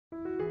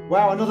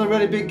Wow, another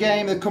really big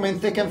game. They're coming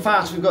thick and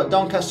fast. We've got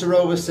Doncaster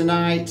Rovers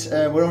tonight.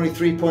 We're only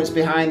 3 points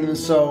behind them,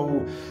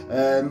 so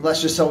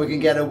let's just hope we can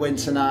get a win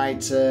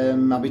tonight.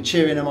 I'll be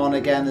cheering them on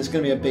again. There's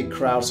going to be a big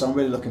crowd, so I'm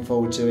really looking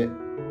forward to it.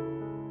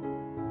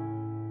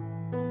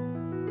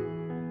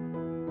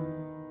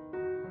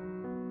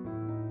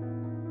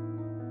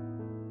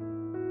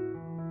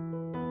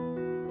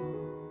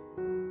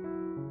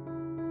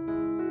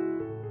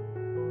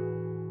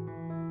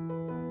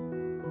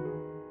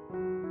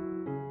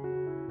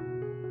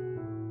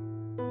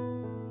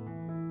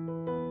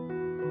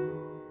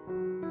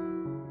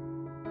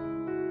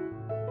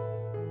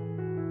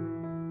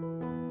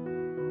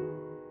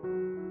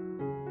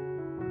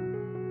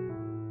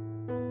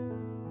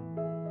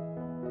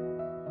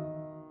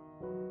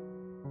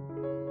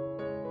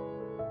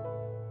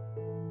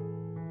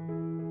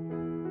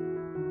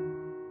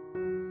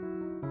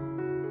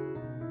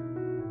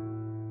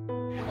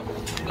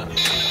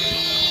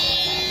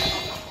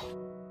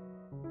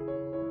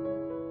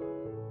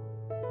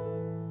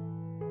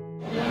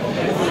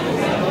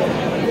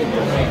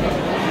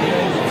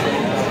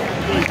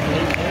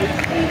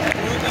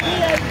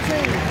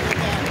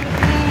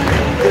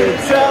 It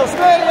tells me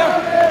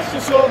I'm for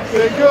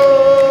something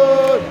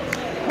good.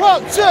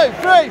 1, 2,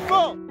 3,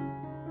 4.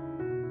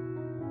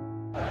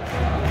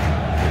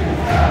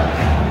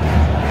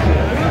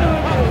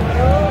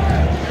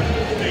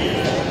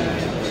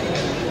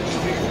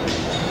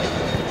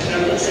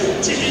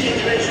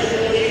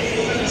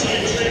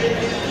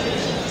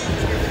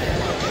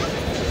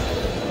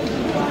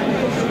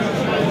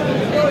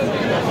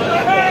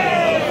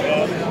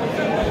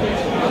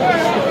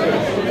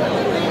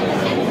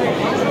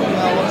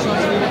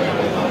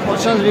 What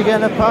chance have you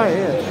getting a pie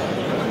here?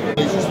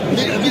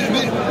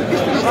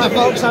 Hi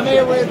folks, I'm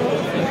here with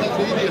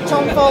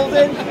Tom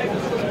Folding,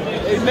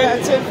 his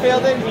mate Tim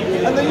Fielding,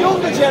 and the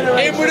younger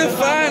generation. In with the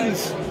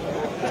fans!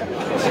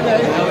 What's your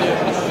name?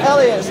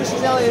 Elliot. This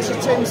is Elliot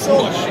and Tim's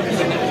son.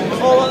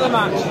 All on the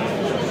match.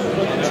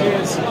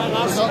 Cheers.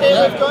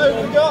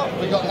 Here we've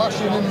got. We got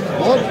lashing and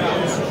blood.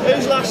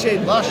 Who's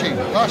lashing? Lashing.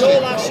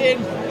 You're lashing.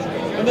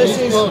 And this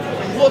is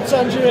Blood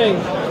Tangerine.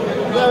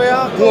 There we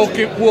are.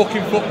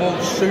 Walking football,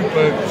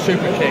 super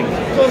king.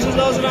 Causes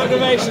loads of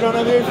aggravation on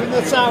a move from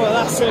the tower,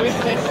 that's it.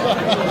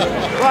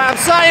 Right, I'm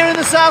sat here in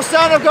the south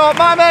stand. I've got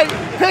my mate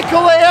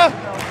Pickle here.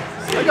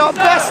 I've got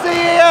Bestie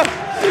here.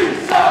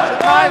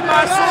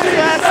 My son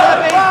here,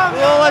 Sebby.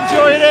 We're all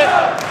enjoying it.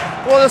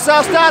 We're on the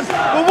south stand.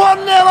 We're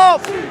 1-0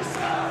 up.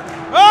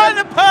 On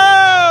the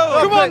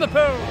pole! Come on, the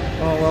pole!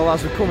 Oh well,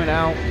 as we're coming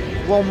out,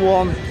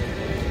 1-1.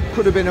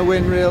 Could have been a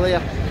win really. I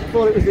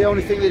thought it was the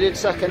only thing they did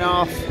second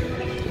half.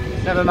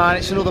 Never mind,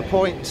 it's another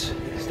point.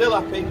 Still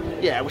happy?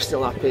 Yeah, we're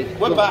still happy.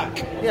 We're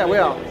back. Yeah, we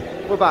are.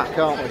 We're back,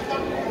 aren't we?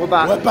 We're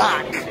back. We're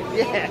back.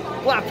 Yeah,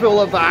 Blackpool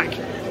are back.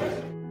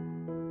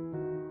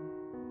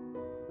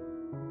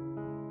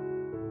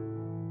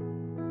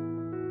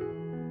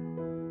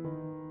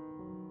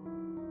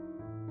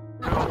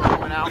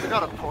 Coming out, we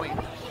got a point.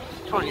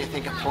 What do you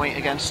think, a point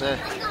against a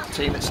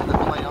team that's in the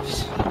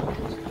playoffs?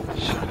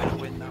 Should have been